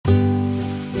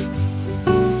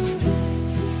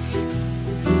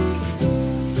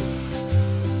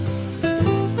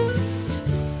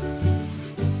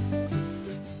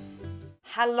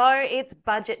it's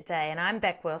budget day and I'm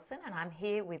Bec Wilson and I'm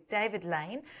here with David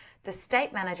Lane, the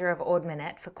State Manager of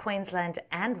Minnett for Queensland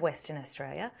and Western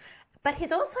Australia. But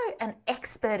he's also an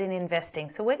expert in investing.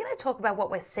 So we're going to talk about what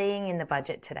we're seeing in the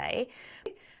budget today.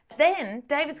 Then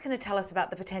David's going to tell us about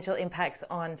the potential impacts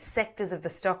on sectors of the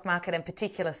stock market and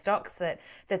particular stocks that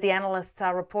the analysts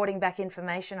are reporting back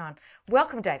information on.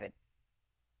 Welcome, David.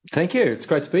 Thank you. It's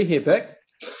great to be here, Bec.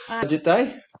 Budget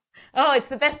day. Oh, it's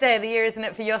the best day of the year, isn't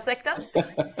it, for your sector?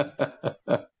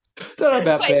 Don't know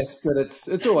about best, but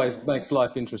it's always makes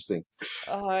life interesting.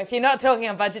 Oh, if you're not talking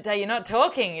on budget day, you're not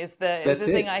talking is the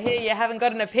thing I hear. You haven't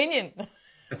got an opinion.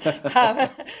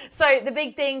 So the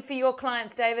big thing for your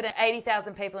clients, David,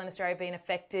 80,000 people in Australia have been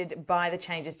affected by the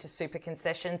changes to super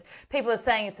concessions. People are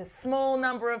saying it's a small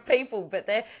number of people, but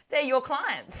they're your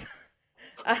clients.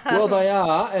 Well, they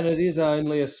are, and it is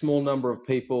only a small number of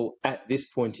people at this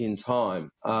point in time.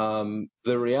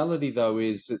 The reality, though,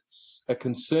 is it's a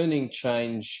concerning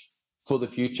change for the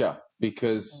future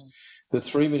because the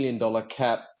 $3 million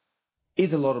cap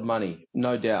is a lot of money,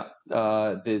 no doubt.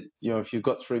 If you've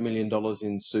got $3 million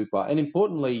in super, and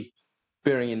importantly,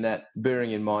 bearing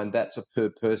in mind that's a per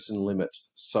person limit.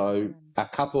 So a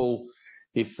couple,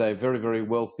 if they're very, very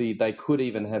wealthy, they could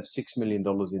even have $6 million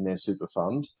in their super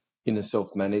fund, in a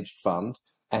self-managed fund,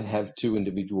 and have two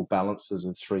individual balances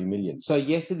of $3 million. So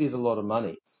yes, it is a lot of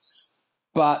money.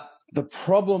 But the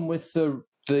problem with the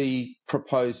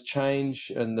proposed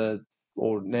change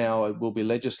or now it will be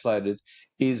legislated,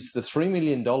 is the $3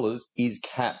 million is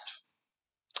capped.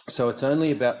 So it's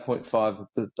only about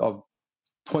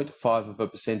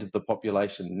 0.5% of the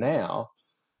population now.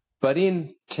 But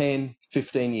in 10,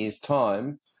 15 years'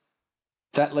 time,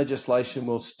 that legislation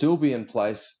will still be in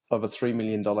place of a $3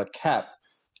 million cap,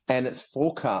 and it's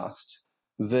forecast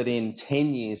that in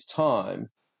 10 years' time,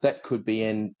 that could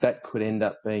end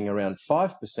up being around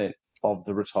 5% of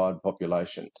the retired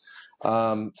population.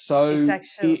 It's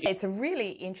a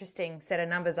really interesting set of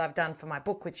numbers I've done for my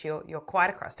book, which you're quite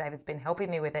across. David's been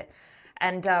helping me with it.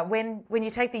 And when you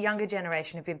take the younger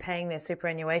generation who've been paying their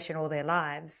superannuation all their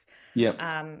lives,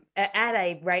 at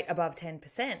a rate above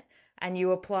 10%, and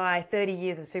you apply 30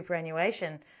 years of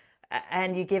superannuation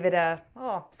and you give it a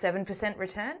 7%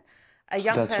 return, a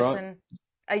young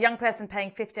person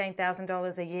paying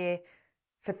 $15,000 a year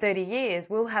for 30 years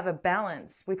will have a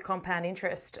balance with compound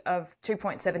interest of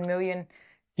 $2.7 million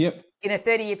in a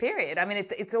 30-year period. I mean,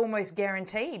 it's almost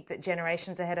guaranteed that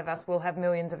generations ahead of us will have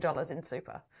millions of dollars in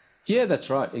super. Yeah,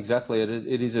 that's right. Exactly.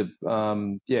 It is a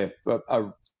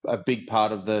big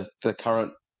part of the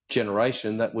current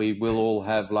generation that we will all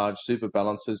have large super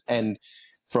balances. And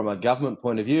from a government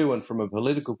point of view and from a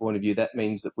political point of view, that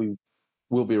means that we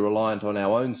will be reliant on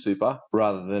our own super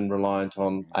rather than reliant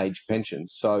on age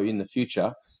pensions. So in the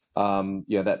future,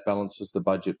 that balances the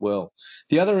budget well.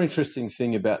 The other interesting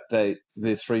thing about the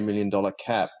 $3 million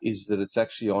cap is that it's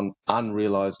actually on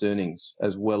unrealised earnings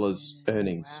as well as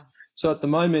earnings. Wow. So at the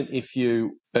moment, if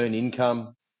you earn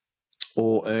income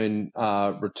or earn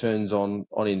returns on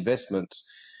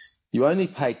investments, you only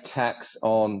pay tax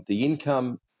on the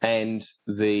income and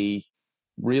the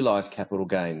realised capital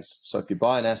gains. So if you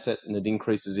buy an asset and it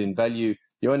increases in value,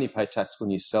 you only pay tax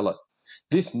when you sell it.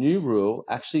 This new rule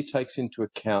actually takes into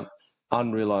account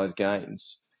unrealised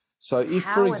gains. So if,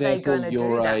 for example,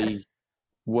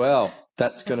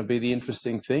 that's going to be the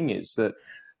interesting thing, is that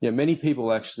many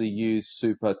people actually use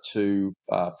super to,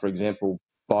 for example,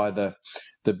 buy the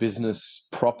business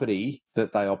property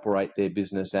that they operate their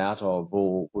business out of,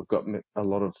 or we've got a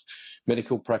lot of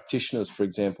medical practitioners, for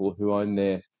example, who own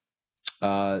their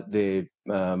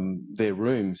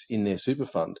rooms in their super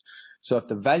fund. So if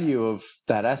the value of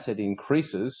that asset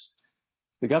increases,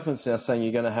 the government's now saying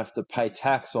you're going to have to pay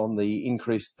tax on the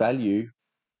increased value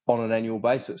on an annual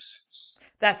basis.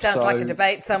 That sounds like a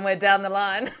debate somewhere down the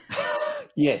line.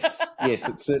 Yes,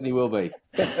 it certainly will be.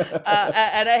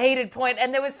 At a heated point.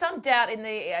 And there was some doubt in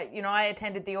I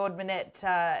attended the Minnett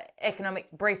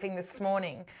economic briefing this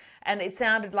morning, and it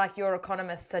sounded like your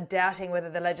economists are doubting whether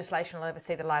the legislation will ever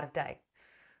see the light of day.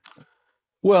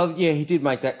 Well, yeah, he did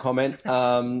make that comment.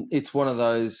 It's one of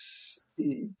those,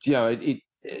 the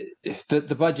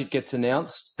budget gets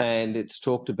announced and it's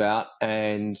talked about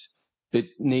and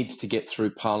it needs to get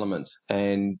through Parliament.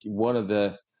 And one of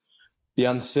the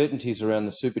uncertainties around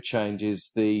the super change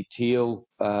is the Teal,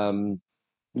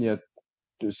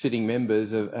 sitting members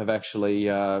have actually,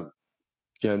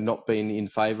 not been in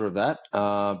favour of that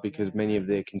because many of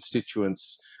their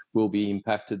constituents will be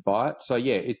impacted by it. So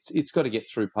it's got to get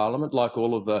through Parliament, like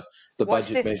all of the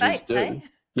budget measures do. Hey?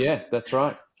 Yeah, that's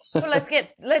right. Well, let's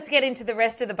get into the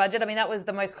rest of the budget. I mean, that was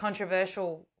the most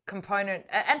controversial component,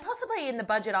 and possibly in the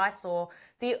budget I saw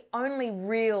the only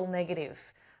real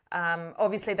negative.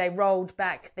 Obviously, they rolled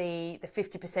back the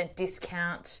 50%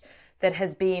 discount that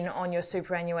has been on your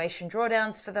superannuation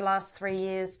drawdowns for the last 3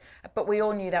 years, but we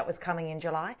all knew that was coming in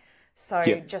July. So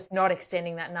just not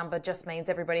extending that number just means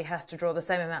everybody has to draw the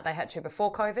same amount they had to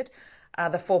before COVID,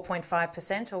 the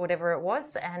 4.5% or whatever it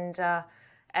was,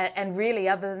 and really,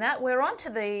 other than that, we're on to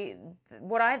the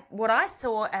what I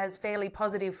saw as fairly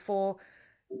positive for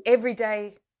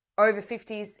everyday over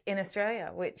 50s in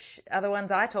Australia, which are the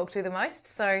ones I talk to the most.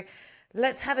 So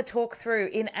let's have a talk through.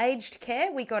 In aged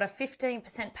care, we got a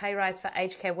 15% pay rise for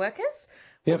aged care workers,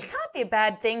 which can't be a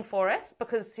bad thing for us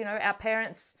because, you know, our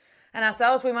parents and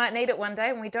ourselves, we might need it one day,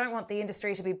 and we don't want the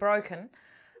industry to be broken.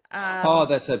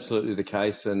 That's absolutely the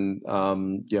case. And,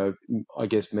 you know, I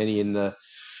guess many in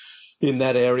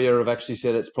that area have actually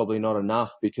said it's probably not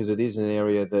enough because it is an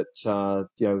area that,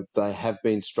 you know, they have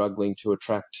been struggling to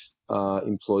attract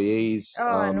employees.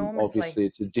 Enormously. Obviously,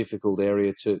 it's a difficult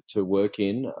area to work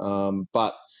in.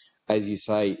 But as you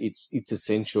say, it's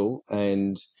essential.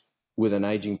 And with an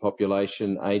ageing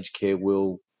population, aged care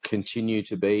will continue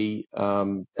to be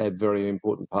a very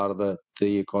important part of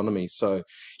the economy. So,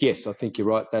 yes, I think you're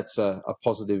right. That's a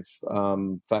positive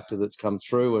factor that's come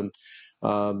through, and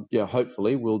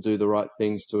hopefully we'll do the right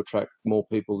things to attract more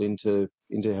people into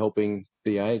helping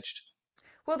the aged.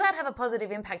 Will that have a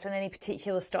positive impact on any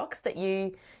particular stocks that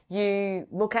you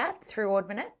look at through Ord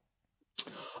Minnett?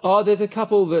 There's a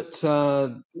couple that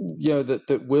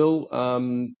that will.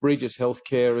 Regis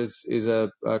Healthcare is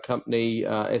a company.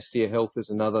 Estia Health is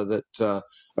another that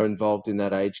are involved in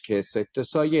that aged care sector.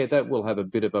 So yeah, that will have a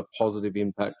bit of a positive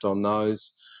impact on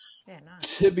those. Yeah,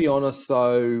 nice. To be honest,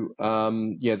 though,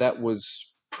 that was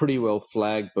pretty well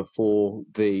flagged before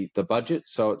the budget.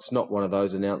 So it's not one of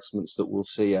those announcements that we'll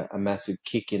see a massive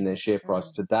kick in their share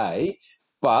price today.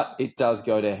 But it does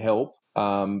go to help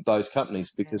those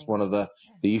companies because one of the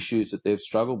issues that they've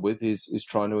struggled with is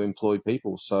trying to employ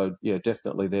people. So, yeah,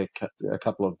 definitely they're a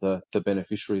couple of the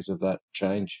beneficiaries of that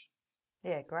change.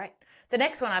 Yeah, great. The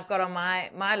next one I've got on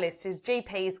my list is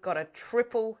GP's got a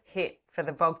triple hit for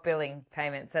the bulk billing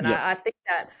payments. And I think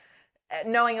that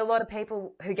knowing a lot of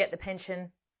people who get the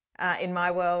pension in my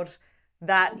world,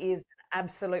 that is an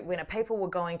absolute winner. People were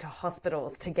going to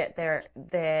hospitals to get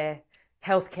their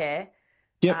healthcare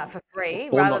for free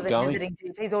rather than visiting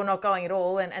GPs or not going at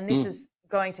all. And this is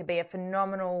going to be a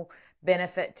phenomenal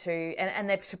benefit to, and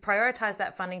they're to prioritise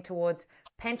that funding towards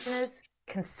pensioners,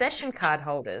 concession card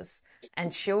holders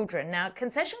and children. Now,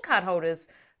 concession card holders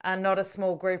are not a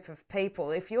small group of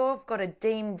people. If you've got a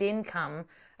deemed income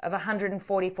of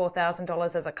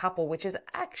 $144,000 as a couple, which is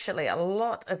actually a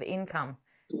lot of income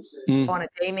on a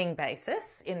deeming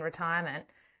basis in retirement,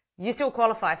 you still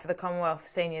qualify for the Commonwealth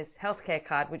Seniors Healthcare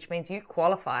Card, which means you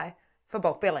qualify for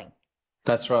bulk billing.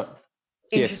 That's right.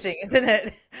 Interesting, isn't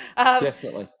it?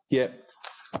 Definitely. Yeah.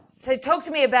 So talk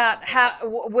to me about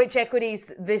which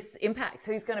equities this impacts.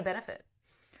 Who's going to benefit?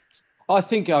 I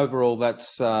think overall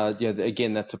that's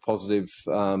again that's a positive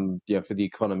for the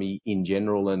economy in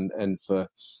general and for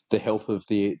the health of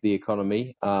the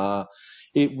economy.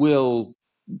 It will.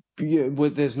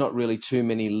 There's not really too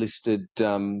many listed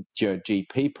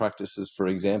GP practices, for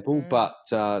example, but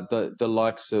the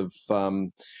likes of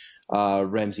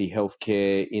Ramsay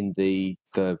Healthcare in the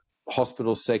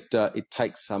hospital sector, it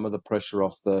takes some of the pressure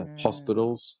off the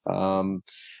hospitals, and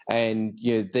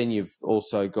then you've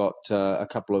also got a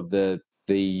couple of the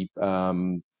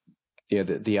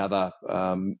other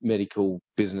medical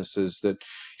businesses that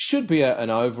should be an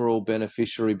overall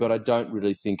beneficiary, but I don't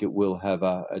really think it will have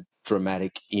a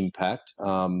dramatic impact.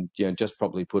 Just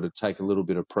probably take a little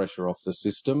bit of pressure off the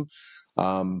system,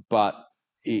 but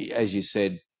as you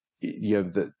said,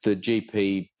 the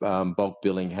GP bulk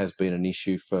billing has been an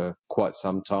issue for quite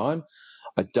some time.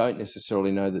 I don't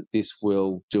necessarily know that this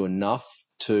will do enough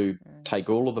to take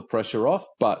all of the pressure off,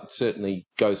 but certainly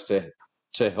goes to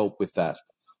help with that.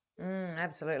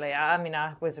 Absolutely. I mean,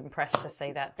 I was impressed to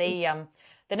see that. The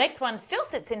next one still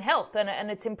sits in health,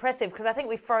 and it's impressive because I think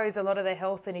we froze a lot of the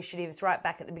health initiatives right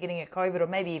back at the beginning of COVID, or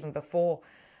maybe even before,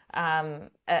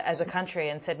 as a country,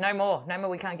 and said no more,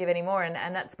 we can't give any more, and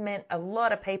that's meant a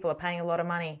lot of people are paying a lot of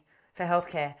money for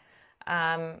healthcare.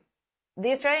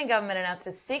 The Australian government announced a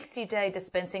 60-day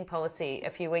dispensing policy a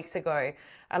few weeks ago,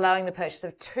 allowing the purchase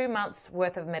of 2 months'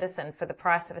 worth of medicine for the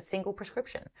price of a single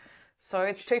prescription. So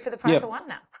it's 2 for the price of 1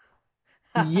 now.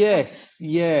 Yes,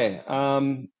 yeah.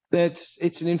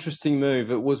 It's an interesting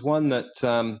move. It was one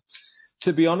that,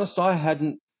 to be honest, I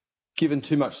hadn't given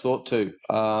too much thought to.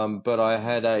 But I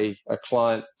had a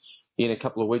client in a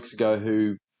couple of weeks ago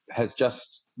who has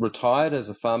just retired as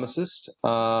a pharmacist.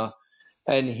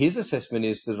 And his assessment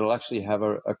is that it'll actually have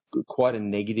quite a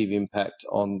negative impact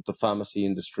on the pharmacy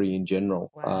industry in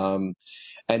general. Wow.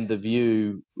 And the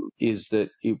view is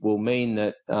that it will mean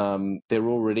that they're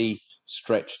already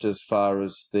stretched as far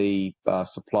as the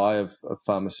supply of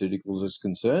pharmaceuticals is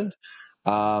concerned.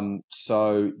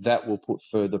 So that will put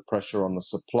further pressure on the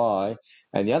supply.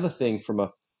 And the other thing from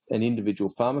an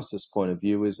individual pharmacist point of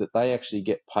view is that they actually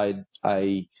get paid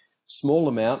a small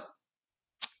amount,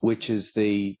 which is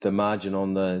the margin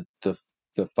on the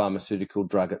pharmaceutical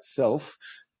drug itself,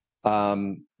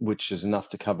 which is enough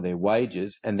to cover their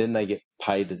wages, and then they get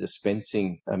paid a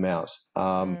dispensing amount.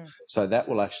 So that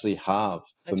will actually halve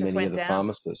for many of the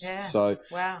pharmacists. Yeah. So,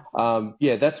 wow.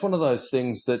 That's one of those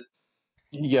things that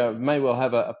may well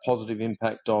have a positive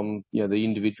impact on the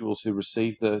individuals who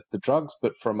receive the drugs,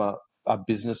 but from a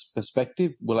business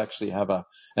perspective will actually have a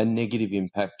negative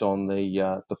impact on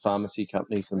the pharmacy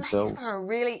companies themselves. That's for a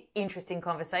really interesting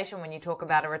conversation when you talk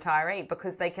about a retiree,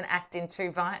 because they can act in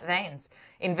two veins,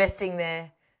 investing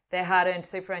their hard-earned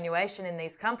superannuation in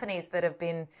these companies that have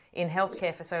been in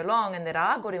healthcare for so long and that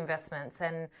are good investments,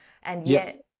 and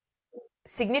yet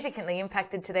significantly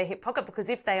impacted to their hip pocket, because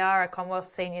if they are a Commonwealth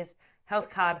Seniors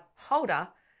health card holder,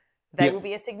 they will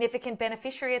be a significant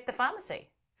beneficiary at the pharmacy.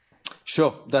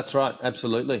 Sure, that's right,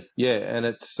 absolutely. Yeah, and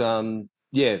it's and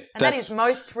that is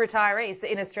most retirees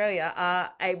in Australia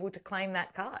are able to claim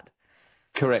that card.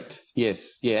 Correct.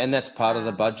 Yes. Yeah, and that's part of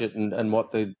the budget, and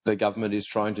what the government is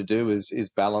trying to do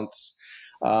is balance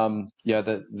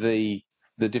the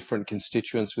different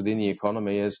constituents within the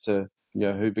economy as to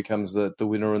who becomes the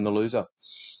winner and the loser.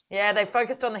 Yeah, they've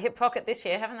focused on the hip pocket this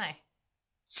year, haven't they?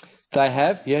 They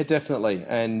have, yeah, definitely.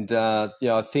 And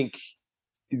I think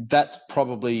that's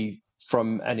probably,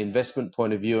 from an investment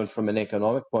point of view and from an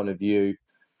economic point of view,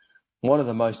 one of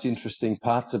the most interesting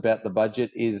parts about the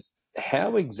budget is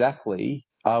how exactly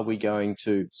are we going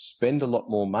to spend a lot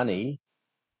more money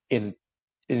in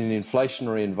an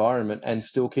inflationary environment and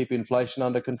still keep inflation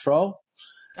under control?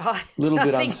 A little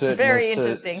bit uncertain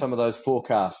as to some of those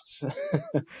forecasts.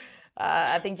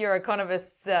 I think your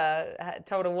economists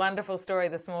told a wonderful story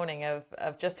this morning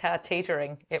of just how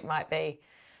teetering it might be.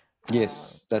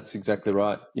 Yes, that's exactly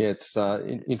right. Yeah, it's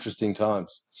interesting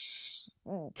times.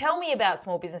 Tell me about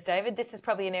small business, David. This is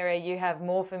probably an area you have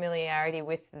more familiarity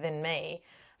with than me.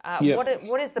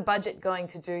 What is the budget going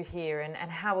to do here, and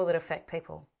how will it affect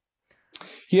people?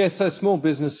 Yeah, so small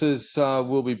businesses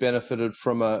will be benefited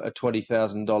from a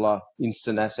 $20,000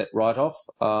 instant asset write-off.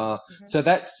 So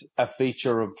that's a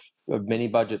feature of many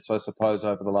budgets, I suppose,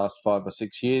 over the last 5 or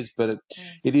 6 years, but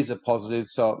it is a positive.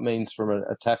 So it means from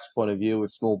a tax point of view,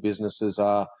 if small businesses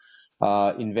are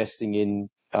investing in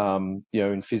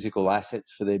in physical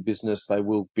assets for their business, they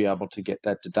will be able to get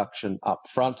that deduction up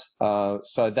front.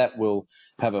 So that will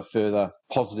have a further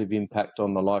positive impact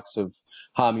on the likes of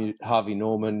Harvey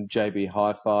Norman, JB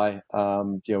Hi-Fi.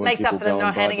 Makes up for them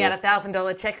not handing out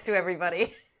 $1,000 checks to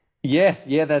everybody. Yeah,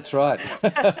 that's right.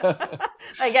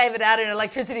 They gave it out in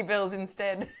electricity bills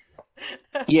instead.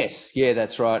 Yes, yeah,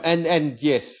 that's right. And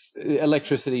yes,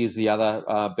 electricity is the other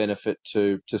benefit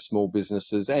to small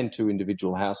businesses and to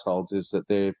individual households, is that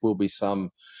there will be some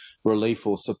relief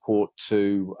or support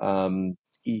to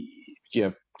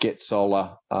get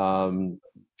solar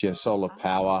solar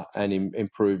power and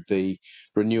improve the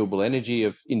renewable energy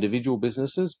of individual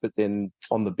businesses. But then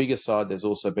on the bigger side, there's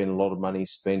also been a lot of money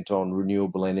spent on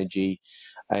renewable energy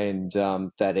and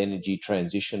that energy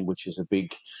transition, which is a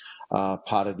big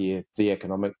part of the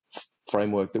economic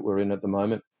framework that we're in at the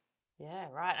moment. Yeah,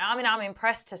 right. I mean, I'm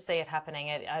impressed to see it happening.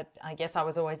 I guess I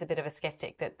was always a bit of a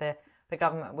skeptic that the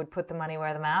government would put the money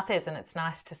where the mouth is, and it's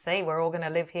nice to see. We're all going to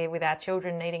live here with our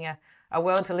children needing a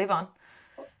world to live on.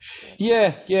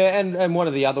 Yeah, and one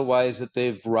of the other ways that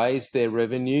they've raised their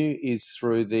revenue is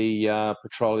through the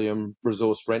petroleum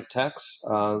resource rent tax.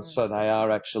 So they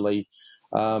are actually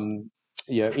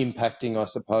impacting, I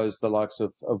suppose, the likes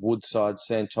of Woodside,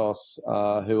 Santos,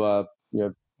 who are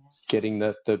getting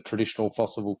the traditional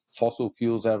fossil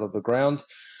fuels out of the ground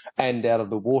and out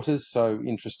of the waters. So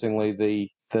interestingly, the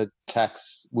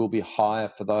tax will be higher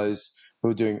for those who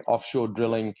are doing offshore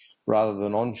drilling rather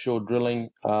than onshore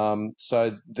drilling.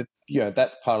 So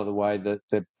that's part of the way that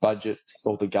the budget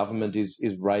or the government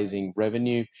is raising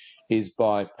revenue, is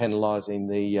by penalising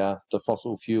the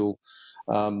fossil fuel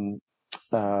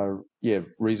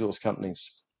resource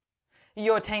companies.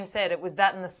 Your team said it was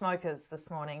that and the smokers this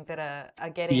morning that are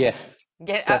getting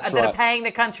that are paying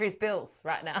the country's bills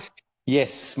right now.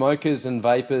 Yes, smokers and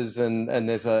vapors, and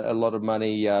there's a lot of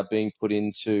money being put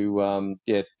into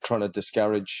trying to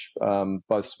discourage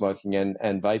both smoking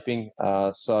and vaping.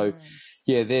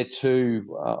 They're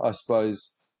two, I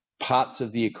suppose, parts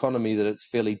of the economy that it's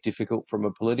fairly difficult from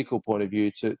a political point of view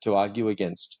to argue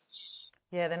against.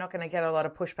 Yeah, they're not going to get a lot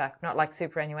of pushback, not like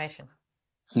superannuation.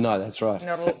 No, that's right.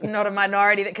 Not a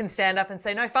minority that can stand up and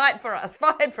say, no, fight for us,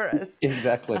 fight for us.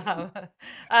 Exactly. Any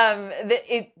other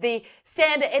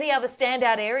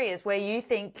standout areas where you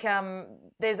think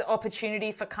there's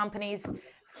opportunity for companies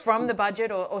from the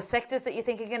budget or sectors that you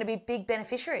think are going to be big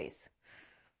beneficiaries?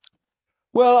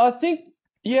 Well, I think,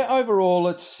 overall,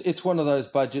 it's one of those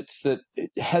budgets that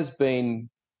has been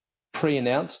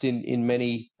pre-announced in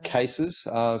many cases,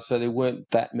 so there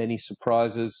weren't that many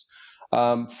surprises.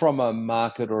 From a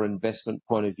market or investment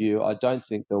point of view, I don't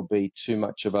think there'll be too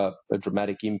much of a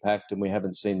dramatic impact, and we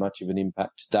haven't seen much of an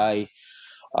impact today.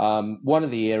 One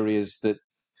of the areas that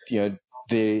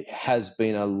there has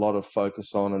been a lot of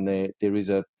focus on, and there is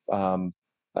a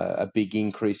big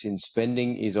increase in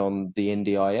spending, is on the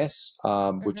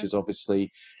NDIS, which is obviously,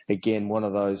 again, one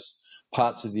of those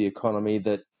parts of the economy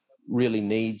that really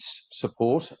needs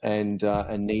support and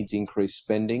needs increased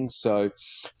spending. So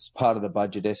as part of the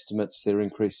budget estimates, they're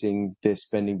increasing their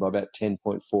spending by about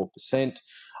 10.4%,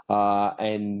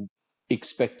 and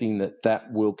expecting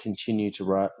that will continue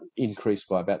to increase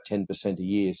by about 10% a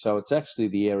year. So it's actually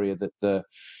the area that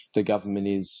the government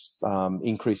is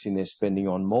increasing their spending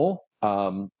on more.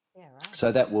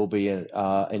 So that will be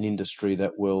an industry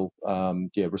that will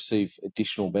receive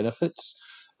additional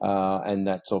benefits. And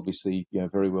that's obviously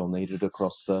very well needed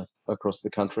across the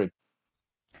country.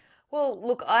 Well,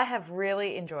 look, I have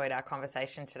really enjoyed our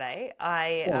conversation today.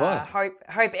 I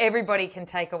hope everybody can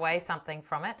take away something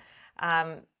from it.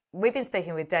 We've been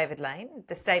speaking with David Lane,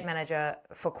 the State Manager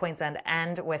for Queensland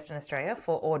and Western Australia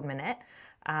for Minnett,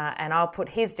 and I'll put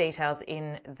his details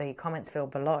in the comments field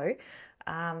below.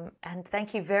 And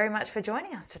thank you very much for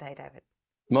joining us today, David.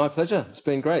 My pleasure. It's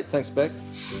been great. Thanks, Bec.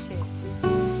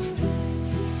 Cheers.